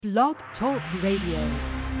Blog Talk Radio.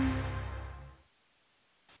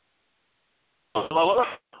 Hello.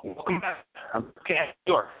 Welcome back. I'm Ken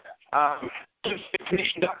York.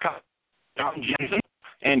 FixNation.com. John Jensen.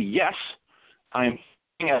 And yes, I'm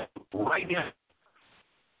right now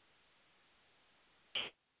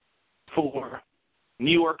for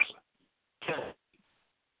New York's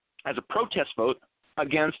as a protest vote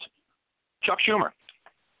against Chuck Schumer.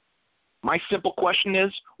 My simple question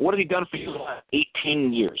is, what has he done for you the last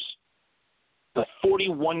 18 years? The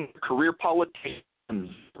 41 career politician,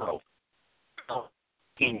 zero.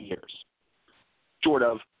 18 years. Short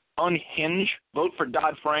of unhinge, vote for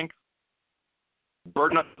Dodd-Frank,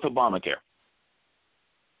 burden up with Obamacare.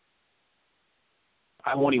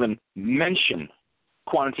 I won't even mention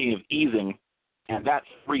quantitative easing and that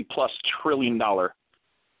 $3+ trillion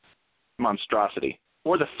monstrosity,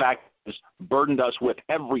 or the fact that it's burdened us with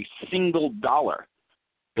every single dollar,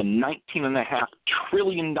 the $19.5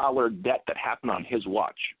 trillion debt that happened on his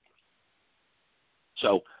watch.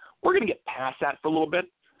 So we're going to get past that for a little bit,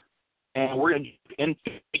 and we're going to get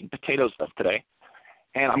into potato stuff today.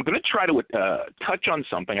 And I'm going to try to touch on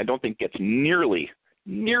something I don't think gets nearly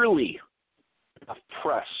enough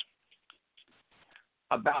press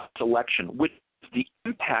about this election, which is the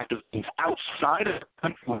impact of things outside of the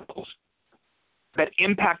country levels that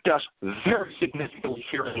impact us very significantly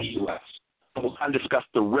here in the U.S. And we'll kind of discuss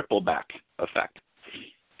the ripple back effect.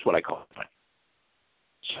 That's what I call it.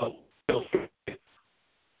 So,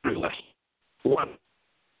 list. One,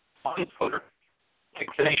 on voter,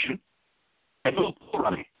 Fix the Nation, and Bill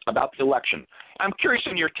running about the election. I'm curious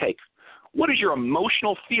in your take. What is your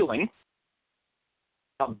emotional feeling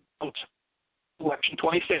about election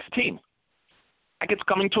 2016? Like it's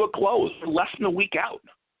coming to a close. We're less than a week out.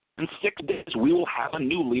 In 6 days, we will have a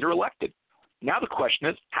new leader elected. Now the question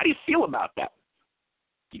is, how do you feel about that?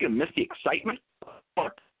 You going to miss the excitement?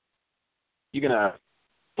 You going to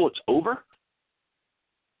feel it's over?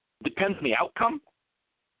 Depends on the outcome.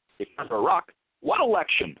 If you're under a rock, what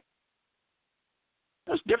election?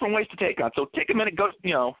 There's different ways to take on. So take a minute, go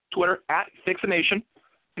Twitter @FixTheNation.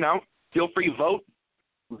 Feel free to vote,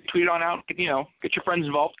 tweet it on out. Get your friends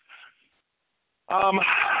involved.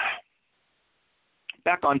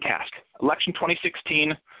 Back on task. Election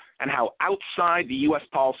 2016 and how outside the U.S.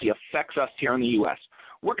 policy affects us here in the U.S.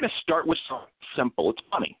 We're going to start with something simple. It's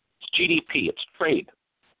money. It's GDP. It's trade.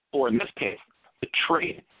 Or in this case, the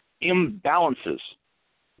trade imbalances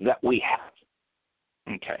that we have.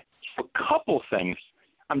 Okay. So a couple things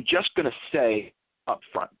I'm just going to say up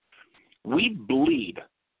front. We bleed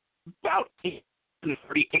about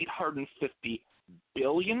 $850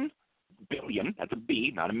 billion, that's a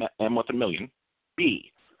B, not a M with a million,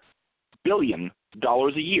 billion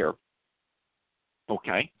dollars a year,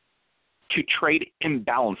 okay, to trade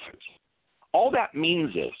imbalances. All that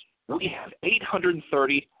means is we have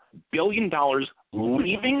 $830 billion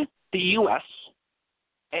leaving the U.S.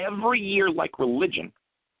 every year like religion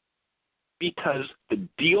because the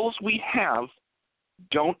deals we have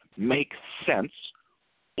don't make sense,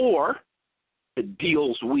 or the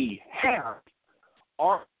deals we have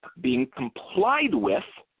aren't being complied with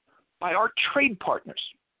by our trade partners.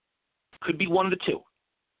 Could be one of the two.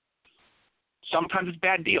 Sometimes it's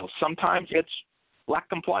bad deals. Sometimes it's lack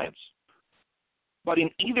compliance. But in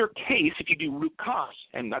either case, if you do root cause,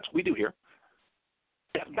 and that's what we do here,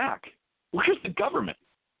 step back. Where's the government?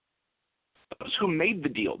 Those who made the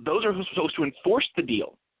deal. Those are who's supposed to enforce the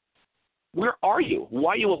deal. Where are you?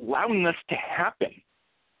 Why are you allowing this to happen?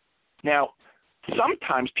 Now,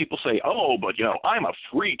 sometimes people say, oh, but, I'm a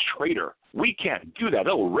free trader. We can't do that.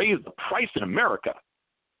 It'll raise the price in America.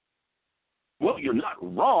 Well, you're not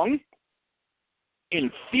wrong.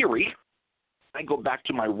 In theory, I go back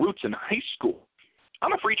to my roots in high school.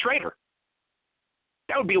 I'm a free trader.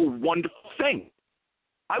 That would be a wonderful thing.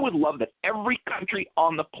 I would love that every country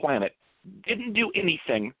on the planet didn't do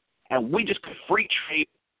anything and we just could free trade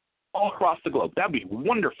all across the globe. That would be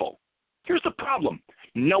wonderful. Here's the problem.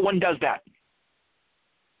 No one does that.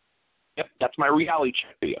 Yep, that's my reality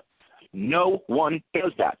check for you. No one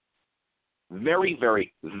does that. Very,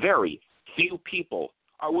 very, very few people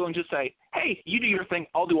are willing to say, hey, you do your thing,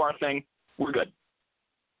 I'll do our thing, we're good.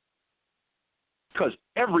 Because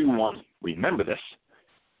everyone, remember this,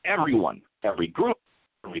 everyone, every group,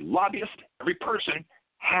 every lobbyist, every person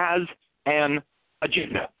has an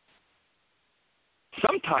agenda.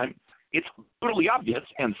 Sometimes it's totally obvious,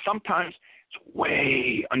 and sometimes it's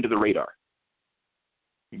way under the radar.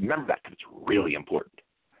 Remember that because it's really important.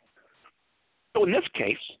 So in this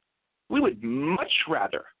case, we would much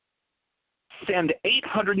rather send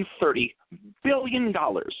 $830 billion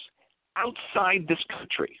outside this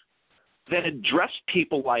country then address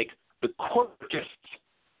people like the corporatists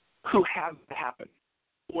who have it happen,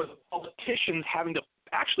 or the politicians having to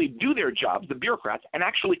actually do their jobs, the bureaucrats, and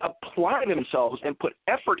actually apply themselves and put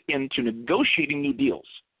effort into negotiating new deals,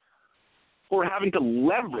 or having to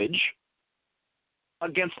leverage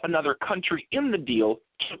against another country in the deal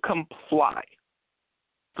to comply.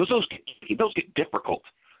 Because those get difficult.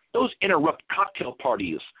 Those interrupt cocktail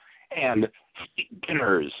parties and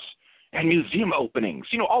dinners and museum openings.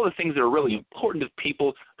 You know, all the things that are really important to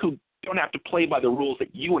people who don't have to play by the rules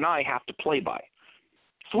that you and I have to play by.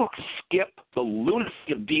 So let's skip the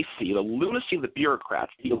lunacy of D.C., the lunacy of the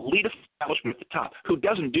bureaucrats, the elite establishment at the top who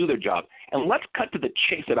doesn't do their job, and let's cut to the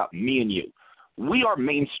chase about me and you. We are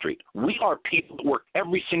Main Street. We are people that work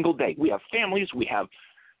every single day. We have families. We have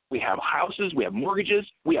houses. We have mortgages.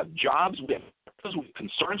 We have jobs. We have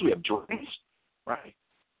concerns. We have dreams. Right?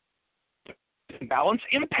 Imbalance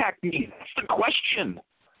impact me. That's the question.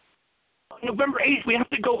 On November 8th, we have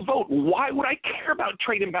to go vote. Why would I care about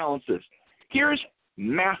trade imbalances? Here's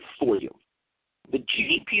math for you. The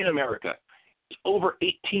GDP in America is over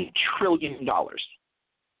 $18 trillion.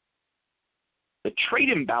 The trade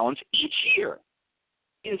imbalance each year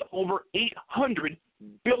is over $800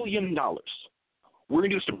 billion. We're going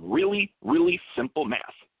to do some really, really simple math.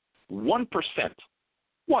 1%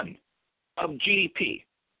 of GDP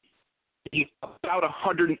is about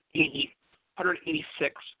 $186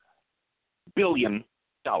 billion.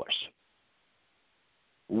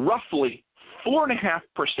 Roughly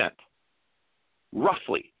 4.5%,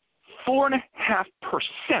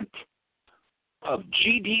 of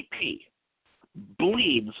GDP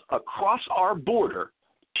bleeds across our border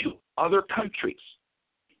to other countries.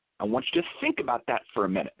 I want you to think about that for a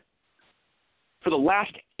minute. For the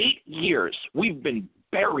last 8 years, we've been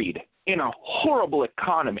buried in a horrible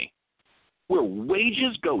economy where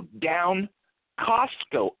wages go down, costs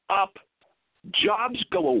go up, jobs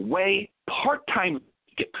go away, part-time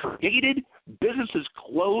get created, businesses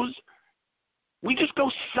close. We just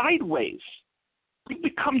go sideways. We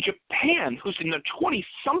become Japan, who's in the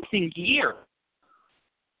 20-something year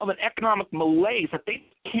of an economic malaise that they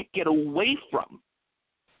can't get away from.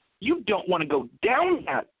 You don't want to go down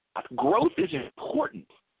that path. Growth is important.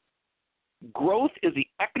 Growth is the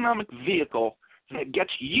economic vehicle that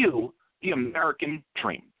gets you the American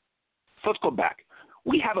dream. So let's go back.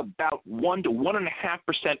 We have about 1 to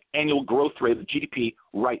 1.5% annual growth rate of GDP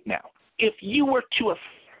right now. If you were to affect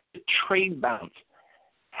the trade balance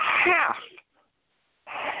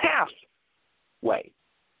halfway,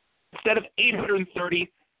 instead of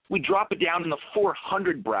 830, we drop it down in the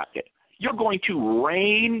 400 bracket. You're going to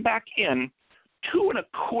rein back in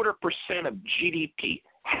 2.25% of GDP,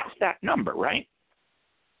 half that number, right?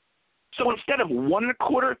 So instead of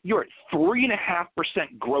 1.25%, you're at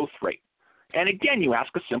 3.5% growth rate. And again, you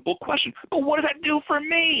ask a simple question, but what does that do for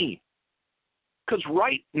me? Because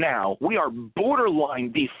right now, we are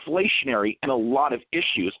borderline deflationary in a lot of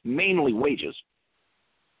issues, mainly wages.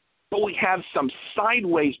 But we have some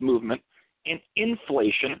sideways movement in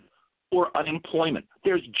inflation or unemployment.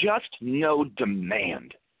 There's just no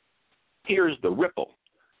demand. Here's the ripple.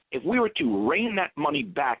 If we were to rein that money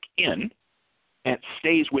back in, and it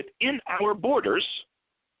stays within our borders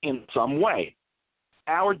in some way,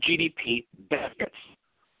 our GDP benefits.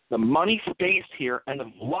 The money stays here, and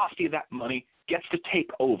the velocity of that money gets to take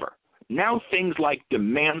over. Now things like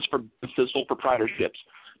demands for businesses, sole proprietorships,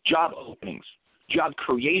 job openings, job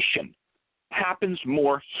creation happens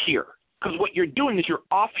more here. Because what you're doing is you're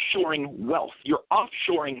offshoring wealth. You're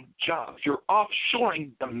offshoring jobs. You're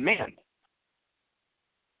offshoring demand.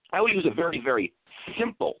 I will use a very, very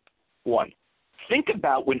simple one. Think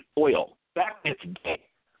about when oil, back in its day,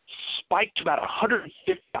 spiked to about $150.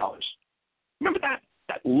 Remember that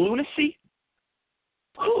lunacy?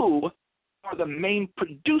 Who are the main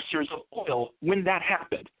producers of oil when that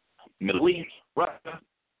happened? Middle East, Russia,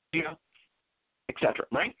 etc.,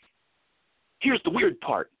 right? Here's the weird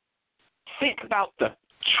part. Think about the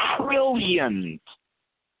trillions,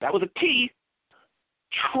 that was a T,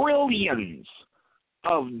 trillions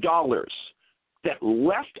of dollars that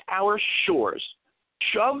left our shores,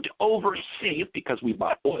 shoved overseas because we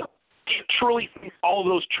bought oil. Do you truly think all of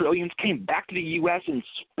those trillions came back to the U.S. in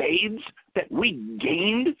spades that we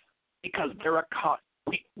gained because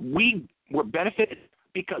we were benefited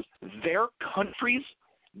because their countries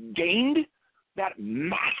gained that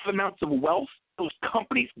massive amounts of wealth? Those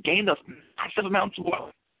companies gained us massive amounts of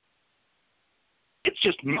wealth. It's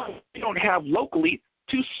just money we don't have locally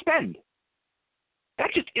to spend.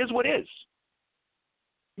 That just is what is.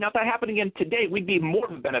 Now, if that happened again today, we'd be more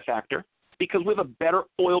of a benefactor because we have a better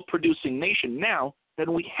oil-producing nation now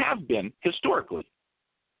than we have been historically.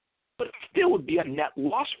 but it still would be a net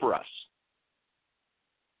loss for us.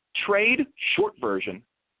 Trade, short version,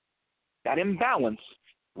 that imbalance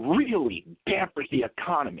really dampers the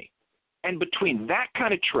economy. And between that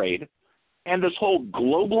kind of trade and this whole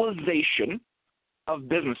globalization of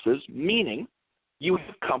businesses, meaning you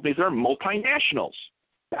have companies that are multinationals.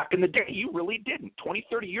 Back in the day, you really didn't. 20,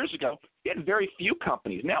 30 years ago, you had very few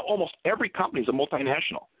companies. Now almost every company is a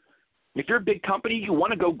multinational. If you're a big company, you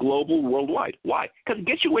want to go global, worldwide. Why? Because it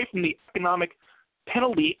gets you away from the economic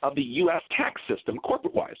penalty of the U.S. tax system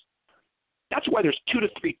corporate-wise. That's why there's $2 to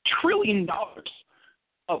 $3 trillion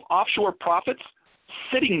of offshore profits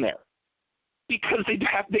sitting there, because they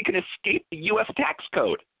can escape the U.S. tax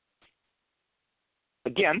code.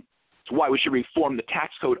 Again, it's why we should reform the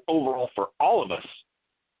tax code overall for all of us.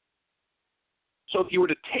 So if you were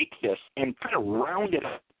to take this and kind of round it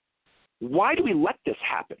up, why do we let this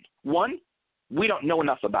happen? One, we don't know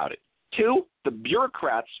enough about it. Two, the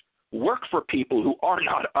bureaucrats work for people who are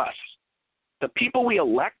not us. The people we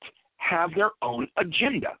elect have their own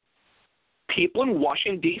agenda. People in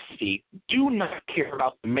Washington, D.C. do not care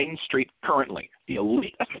about the Main Street currently. The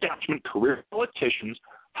elite establishment career politicians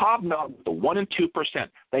hobnob with the 1% and 2%.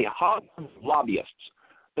 They hobnob with lobbyists.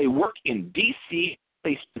 They work in D.C.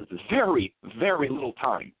 They spend very, very little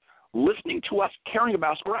time listening to us, caring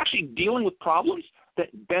about us. We're actually dealing with problems that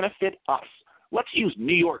benefit us. Let's use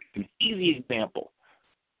New York as an easy example.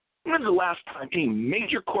 When was the last time any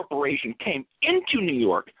major corporation came into New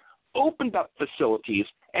York, opened up facilities,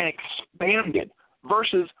 and expanded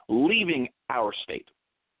versus leaving our state?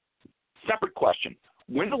 Separate question.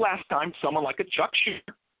 When's the last time someone like a Chuck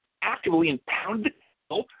Schumer actively impounded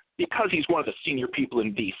the table because he's one of the senior people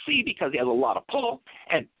in D.C., because he has a lot of pull,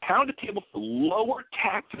 and pounded the table for lower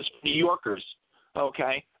taxes for New Yorkers,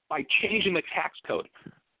 okay, by changing the tax code?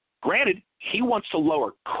 Granted, he wants to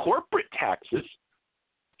lower corporate taxes.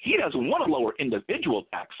 He doesn't want to lower individual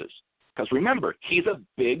taxes. Because remember, he's a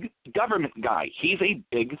big government guy. He's a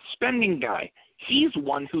big spending guy. He's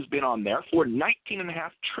one who's been on there for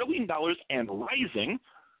 $19.5 trillion and rising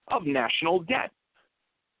of national debt.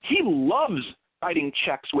 He loves writing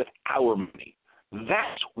checks with our money.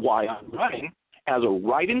 That's why I'm running as a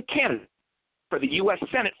write-in candidate for the U.S.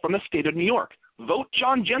 Senate from the state of New York. Vote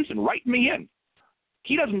John Jensen. Write me in.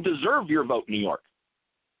 He doesn't deserve your vote, New York.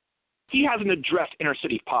 He hasn't addressed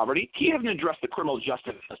inner-city poverty. He hasn't addressed the criminal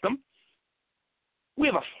justice system. We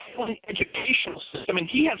have a failing educational system, and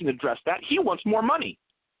he hasn't addressed that. He wants more money.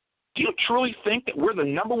 Do you truly think that we're the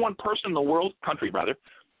number one person in the world, country rather,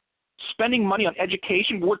 spending money on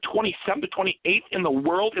education? We're 27th to 28th in the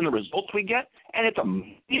world in the results we get, and it's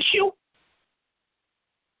an issue?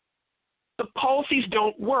 The policies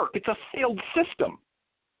don't work. It's a failed system.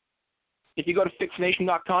 If you go to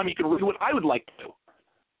fixnation.com, you can read what I would like to do.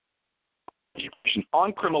 Education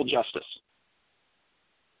on criminal justice,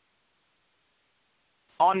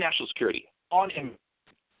 on national security, on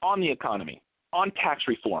the economy, on tax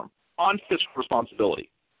reform, on fiscal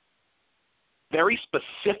responsibility. Very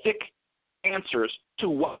specific answers to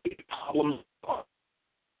what the problems are.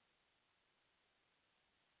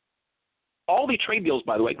 All the trade deals,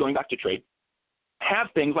 by the way, going back to trade, have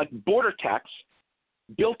things like border tax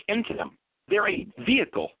built into them. They're a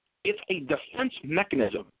vehicle. It's a defense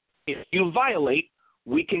mechanism. If you violate,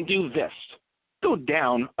 we can do this. Go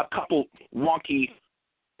down a couple wonky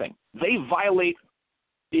things. They violate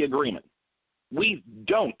the agreement. We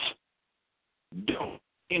don't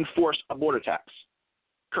enforce a border tax.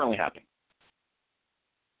 Currently happening.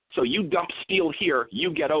 So you dump steel here,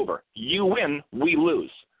 you get over. You win, we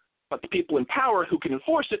lose. But the people in power who can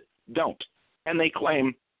enforce it don't. And they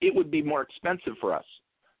claim it would be more expensive for us.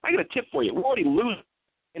 I got a tip for you. We're already losing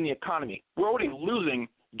in the economy. We're already losing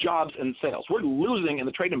jobs and sales. We're losing in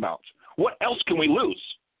the trade imbalance. What else can we lose?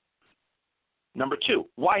 Number two,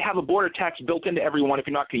 why have a border tax built into everyone if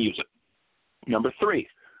you're not going to use it? Number three,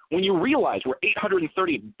 when you realize we're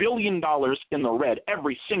 $830 billion in the red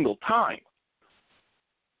every single time,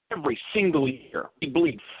 every single year, we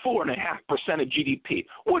bleed 4.5% of GDP.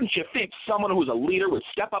 Wouldn't you think someone who's a leader would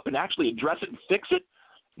step up and actually address it and fix it?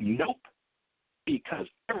 Nope. Because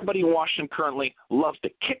everybody in Washington currently loves to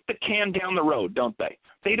kick the can down the road, don't they?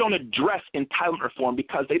 They don't address entitlement reform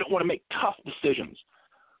because they don't want to make tough decisions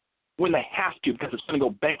when they have to, because it's going to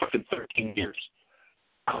go bankrupt in 13 years.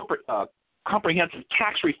 Comprehensive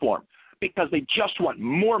tax reform because they just want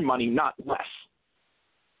more money, not less.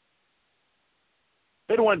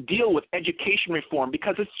 They don't want to deal with education reform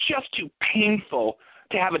because it's just too painful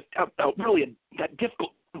to have that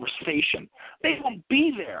difficult conversation. They won't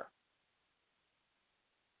be there.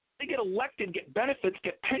 They get elected, get benefits,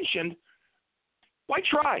 get pensioned. Why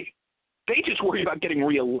try? They just worry about getting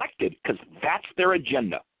reelected because that's their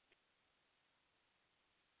agenda.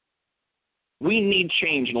 We need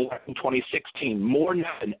change in 2016 more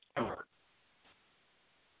now than ever.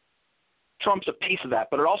 Trump's a piece of that,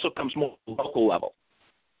 but it also comes more at the local level.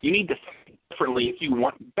 You need to think differently if you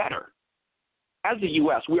want better. As the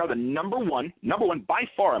U.S., we are the number one by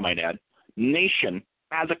far, I might add, nation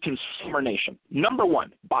as a consumer nation. Number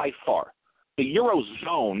one by far. The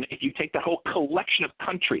Eurozone, if you take that whole collection of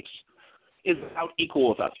countries, is about equal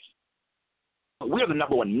with us. But we are the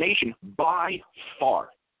number one nation by far.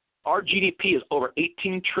 Our GDP is over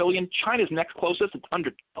 18 trillion. China's next closest, it's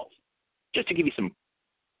under 12. Just to give you some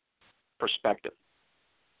perspective.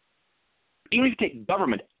 Even if you take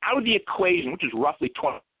government out of the equation, which is roughly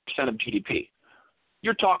 20% of GDP,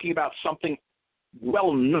 you're talking about something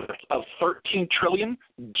well north of 13 trillion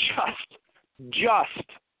just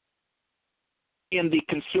in the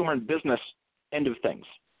consumer and business end of things.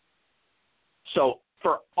 So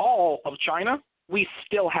for all of China, we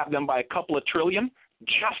still have them by a couple of trillion,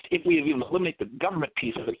 just if we even eliminate the government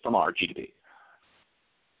piece of it from our GDP.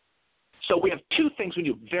 So we have two things we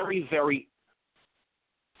do very, very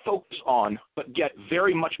focus on, but get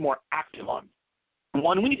very much more active on.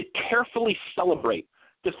 One, we need to carefully celebrate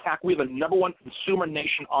the fact we have the number one consumer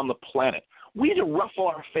nation on the planet. We need to ruffle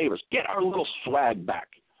our favors, get our little swag back.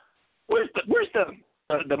 Where's the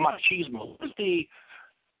machismo? Where's the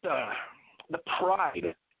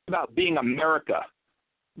pride about being America,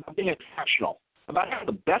 about being exceptional, about having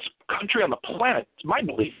the best country on the planet? It's my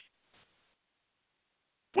belief.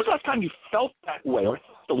 When's the last time you felt that way, or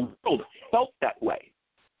the world felt that way?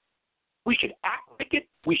 We should act like it.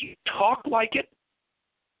 We should talk like it,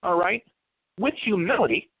 all right, with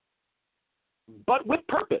humility, but with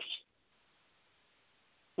purpose.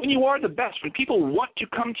 When you are the best, when people want to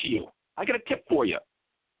come to you, I got a tip for you.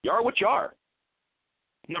 You are what you are.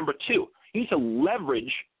 Number two, you need to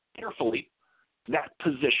leverage carefully that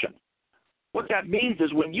position. What that means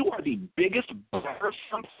is when you are the biggest buyer of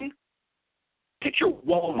something, picture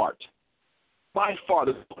Walmart, by far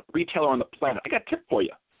the retailer on the planet. I got a tip for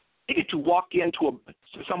you. You get to walk into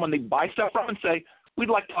someone they buy stuff from and say, we'd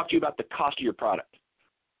like to talk to you about the cost of your product.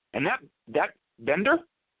 And that vendor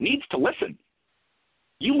needs to listen.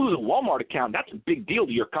 You lose a Walmart account, that's a big deal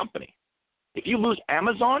to your company. If you lose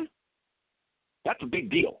Amazon, that's a big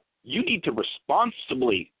deal. You need to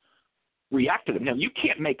responsibly react to them. Now, you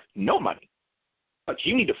can't make no money, but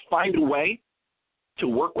you need to find a way to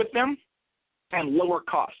work with them and lower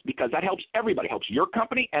costs, because that helps everybody. It helps your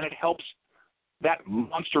company, and it helps that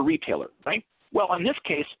monster retailer, right? Well, in this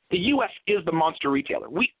case, the U.S. is the monster retailer.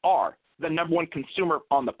 We are the number one consumer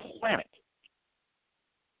on the planet.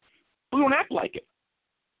 We don't act like it.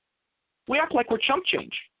 We act like we're chump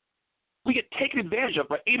change. We get taken advantage of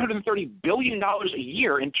by $830 billion a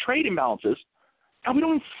year in trade imbalances, and we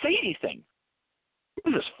don't even say anything.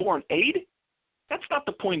 What is this, foreign aid? That's not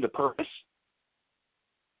the point of the purpose.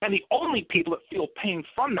 And the only people that feel pain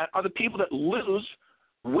from that are the people that lose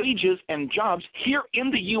wages and jobs here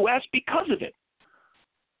in the U.S. because of it.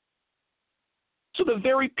 So the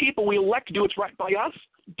very people we elect to do what's right by us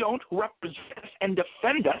don't represent us and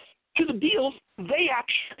defend us to the deals they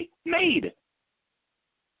actually made.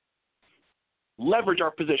 Leverage our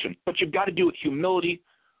position, but you've got to do it with humility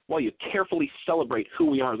while you carefully celebrate who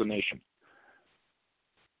we are as a nation.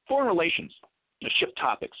 Foreign relations, to shift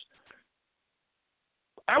topics.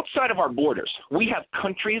 Outside of our borders, we have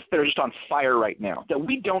countries that are just on fire right now that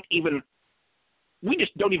we just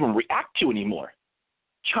don't even react to anymore.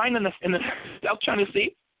 China in the South China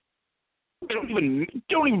Sea, they don't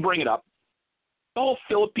even bring it up. The whole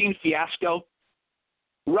Philippine fiasco,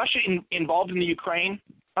 Russia involved in the Ukraine,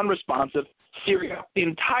 unresponsive, Syria, the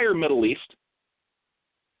entire Middle East.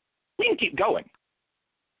 We can keep going.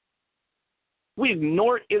 We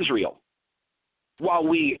ignore Israel while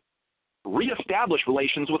we reestablish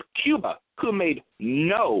relations with Cuba, who made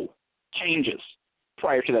no changes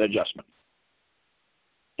prior to that adjustment.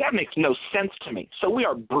 That makes no sense to me. So we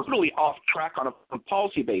are brutally off track on a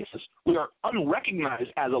policy basis. We are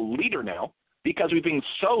unrecognized as a leader now because we've been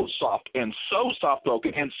so soft and so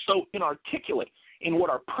soft-spoken and so inarticulate in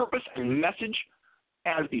what our purpose and message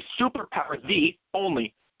as the superpower, the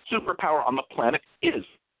only superpower on the planet is.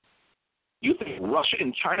 You think Russia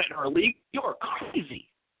and China in our league? You're crazy.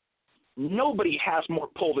 Nobody has more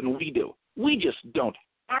pull than we do. We just don't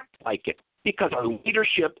act like it because our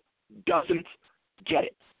leadership doesn't get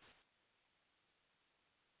it.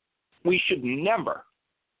 We should never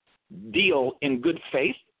deal in good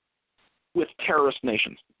faith with terrorist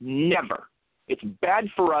nations. Never. It's bad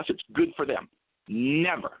for us. It's good for them.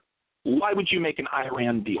 Never. Why would you make an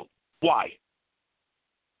Iran deal? Why?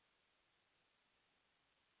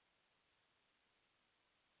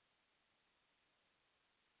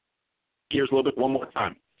 gears a little bit one more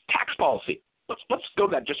time. Tax policy. Let's go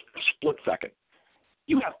to that just for a split second.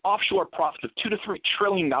 You have offshore profits of $2 to $3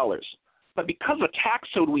 trillion, but because of the tax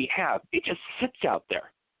code we have, it just sits out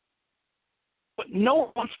there. But no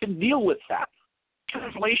one wants to deal with that.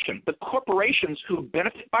 Translation: the corporations who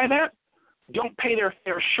benefit by that don't pay their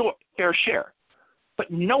fair share. But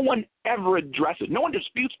no one ever addresses. No one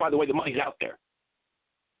disputes, by the way, the money's out there.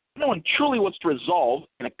 No one truly wants to resolve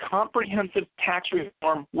in a comprehensive tax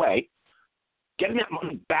reform way, getting that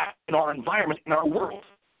money back in our environment, in our world.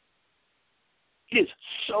 It is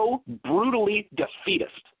so brutally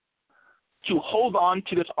defeatist to hold on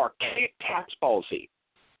to this archaic tax policy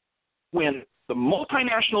when the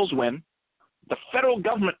multinationals win, the federal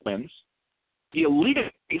government wins, the elite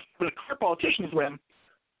and the career politicians win,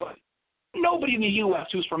 but nobody in the U.S.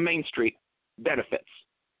 who's from Main Street benefits.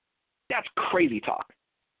 That's crazy talk.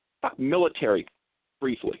 Talk military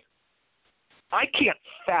briefly. I can't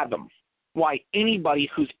fathom why anybody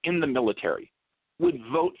who's in the military would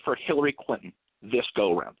vote for Hillary Clinton this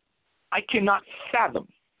go-around. I cannot fathom.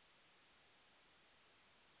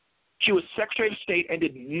 She was Secretary of State and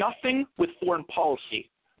did nothing with foreign policy.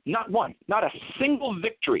 Not one, not a single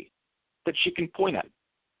victory that she can point at.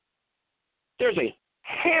 There's a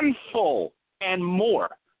handful and more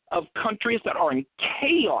of countries that are in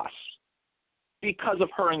chaos because of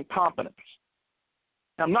her incompetence.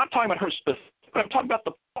 Now, I'm not talking about her specific, but I'm talking about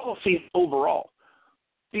the policies overall.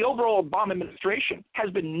 The overall Obama administration has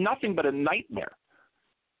been nothing but a nightmare.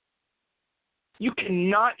 You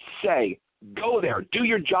cannot say, go there, do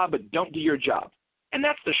your job, but don't do your job. And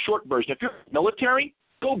that's the short version. If you're military,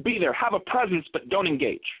 go be there, have a presence, but don't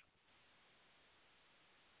engage.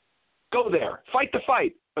 Go there, fight the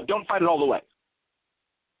fight, but don't fight it all the way.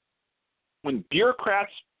 When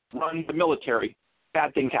bureaucrats run the military,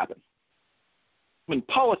 bad things happen. When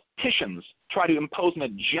politicians try to impose an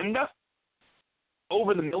agenda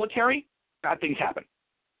over the military, bad things happen.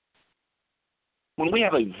 When we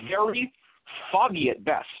have a very foggy at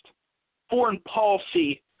best foreign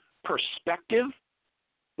policy perspective,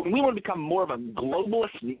 when we want to become more of a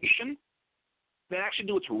globalist nation than actually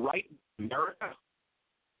do what's right in America,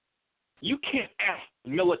 you can't ask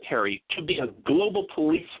the military to be a global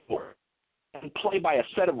police force and play by a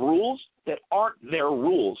set of rules that aren't their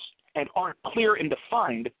rules and aren't clear and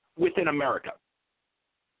defined within America.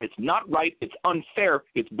 It's not right, it's unfair,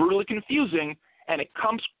 it's brutally confusing, and it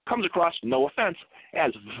comes across, no offense,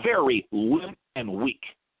 as very limp and weak.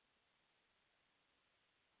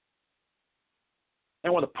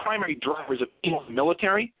 And one of the primary drivers of people in the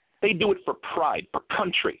military, they do it for pride, for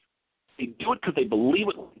country. They do it because they believe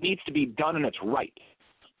it needs to be done and it's right.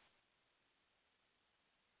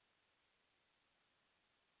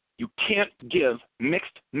 You can't give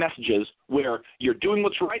mixed messages where you're doing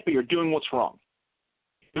what's right, but you're doing what's wrong.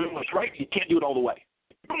 You're doing what's right, you can't do it all the way.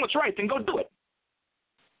 If you're doing what's right, then go do it.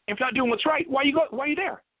 If you're not doing what's right, why are you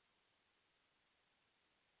there?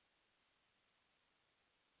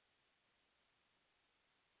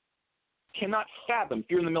 Cannot fathom, if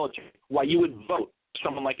you're in the military, why you would vote for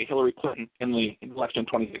someone like a Hillary Clinton in the election in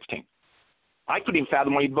 2016. I couldn't even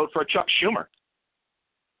fathom why you'd vote for a Chuck Schumer.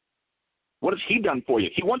 What has he done for you?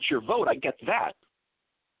 He wants your vote. I get that.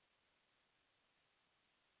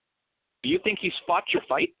 Do you think he's fought your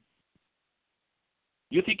fight?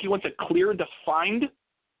 Do you think he wants a clear, defined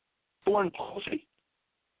foreign policy?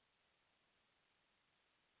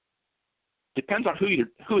 Depends on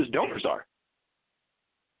who his donors are.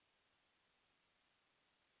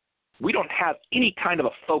 We don't have any kind of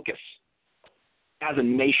a focus as a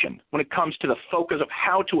nation when it comes to the focus of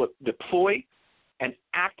how to deploy and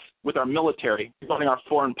act with our military regarding our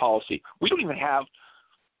foreign policy. We don't even have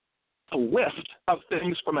a list of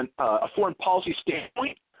things from a foreign policy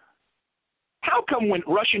standpoint. How come when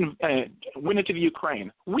Russia went into the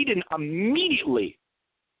Ukraine, we didn't immediately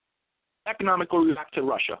economically react to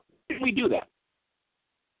Russia? Why did we do that?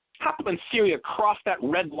 How come when Syria crossed that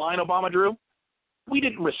red line Obama drew, we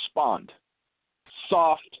didn't respond?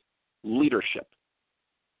 Soft leadership.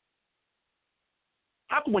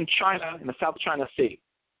 How come when China in the South China Sea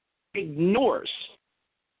ignores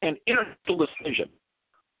an international decision,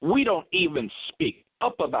 we don't even speak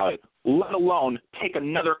up about it, let alone take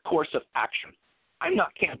another course of action? I'm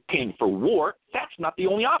not campaigning for war. That's not the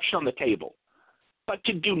only option on the table. But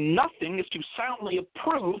to do nothing is to silently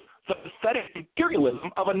approve the pathetic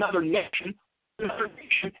imperialism of another nation,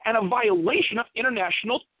 and a violation of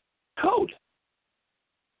international code.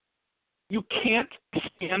 You can't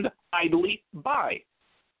stand idly by.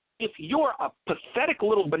 If you're a pathetic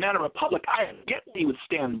little banana republic, I get why you would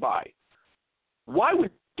stand by. Why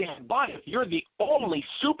would you stand by if you're the only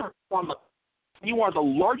superpower? You are the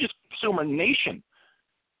largest consumer nation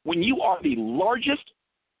when you are the largest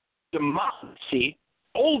democracy,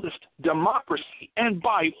 oldest democracy, and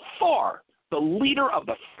by far the leader of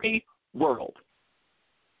the free world?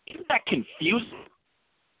 Isn't that confusing?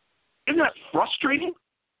 Isn't that frustrating?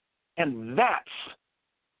 And that's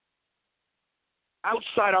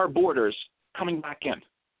outside our borders coming back in.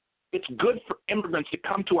 It's good for immigrants to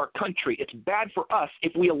come to our country. It's bad for us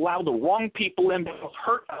if we allow the wrong people in to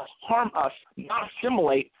hurt us, harm us, not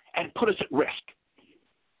assimilate, and put us at risk.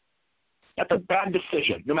 That's a bad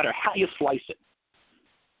decision, no matter how you slice it.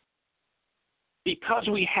 Because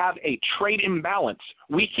we have a trade imbalance,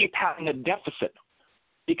 we keep having a deficit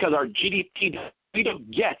because our GDP, we don't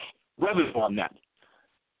get revenue on that.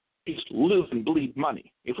 We just lose and bleed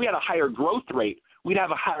money. If we had a higher growth rate, we'd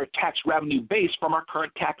have a higher tax revenue base from our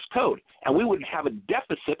current tax code, and we wouldn't have a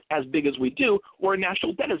deficit as big as we do or a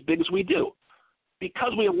national debt as big as we do.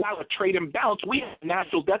 Because we allow a trade imbalance, we have a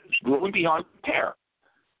national debt that's growing beyond compare.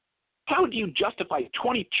 How do you justify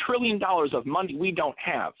 $20 trillion of money we don't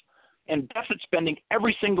have and deficit spending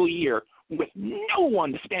every single year with no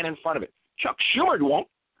one to stand in front of it? Chuck Schumer won't.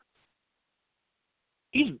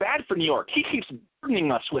 He's bad for New York. He keeps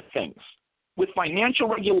burdening us with things, with financial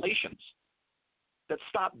regulations that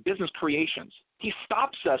stop business creations. He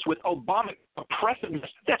stops us with Obama oppressiveness.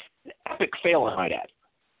 That's an epic fail, I might add.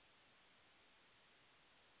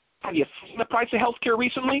 Have you seen the price of health care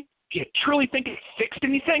recently? Do you truly think it fixed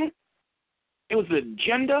anything? It was an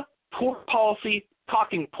agenda, poor policy,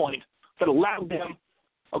 talking point that allowed them,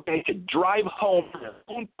 to drive home for their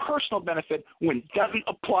own personal benefit when it doesn't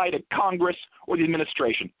apply to Congress or the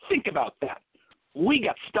administration. Think about that. We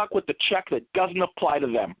got stuck with the check that doesn't apply to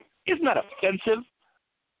them. Isn't that offensive?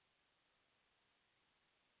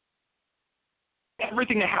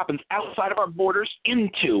 Everything that happens outside of our borders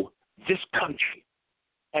into this country.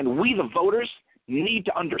 And we, the voters, need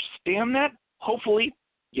to understand that. Hopefully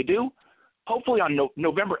you do. Hopefully on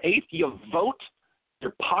November 8th, you vote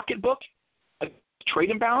your pocketbook, a trade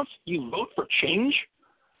imbalance, you vote for change,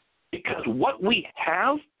 because what we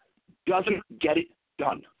have doesn't get it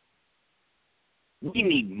done. We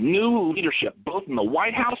need new leadership, both in the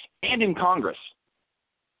White House and in Congress,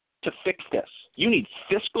 to fix this. You need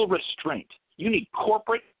fiscal restraint. You need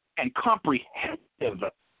corporate and comprehensive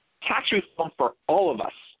tax reform for all of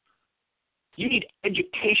us. You need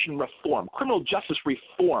education reform, criminal justice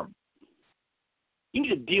reform. You need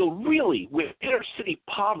to deal really with inner city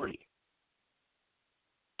poverty.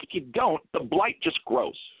 If you don't, the blight just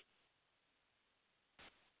grows.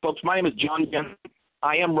 Folks, my name is John Jensen.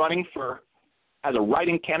 I am running as a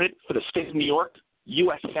write-in candidate for the state of New York,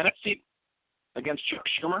 U.S. Senate seat against Chuck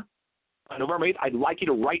Schumer. On November 8th, I'd like you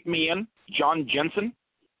to write me in, John Jensen,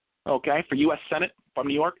 for U.S. Senate from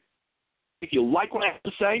New York. If you like what I have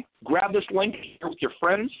to say, grab this link, share with your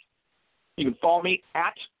friends. You can follow me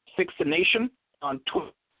at Fix the Nation on Twitter,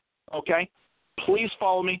 Please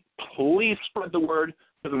follow me. Please spread the word,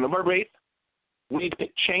 because on November 8th, we need to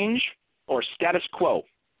pick change or status quo.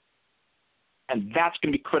 And that's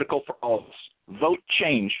going to be critical for all of us. Vote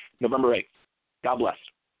change November 8th. God bless.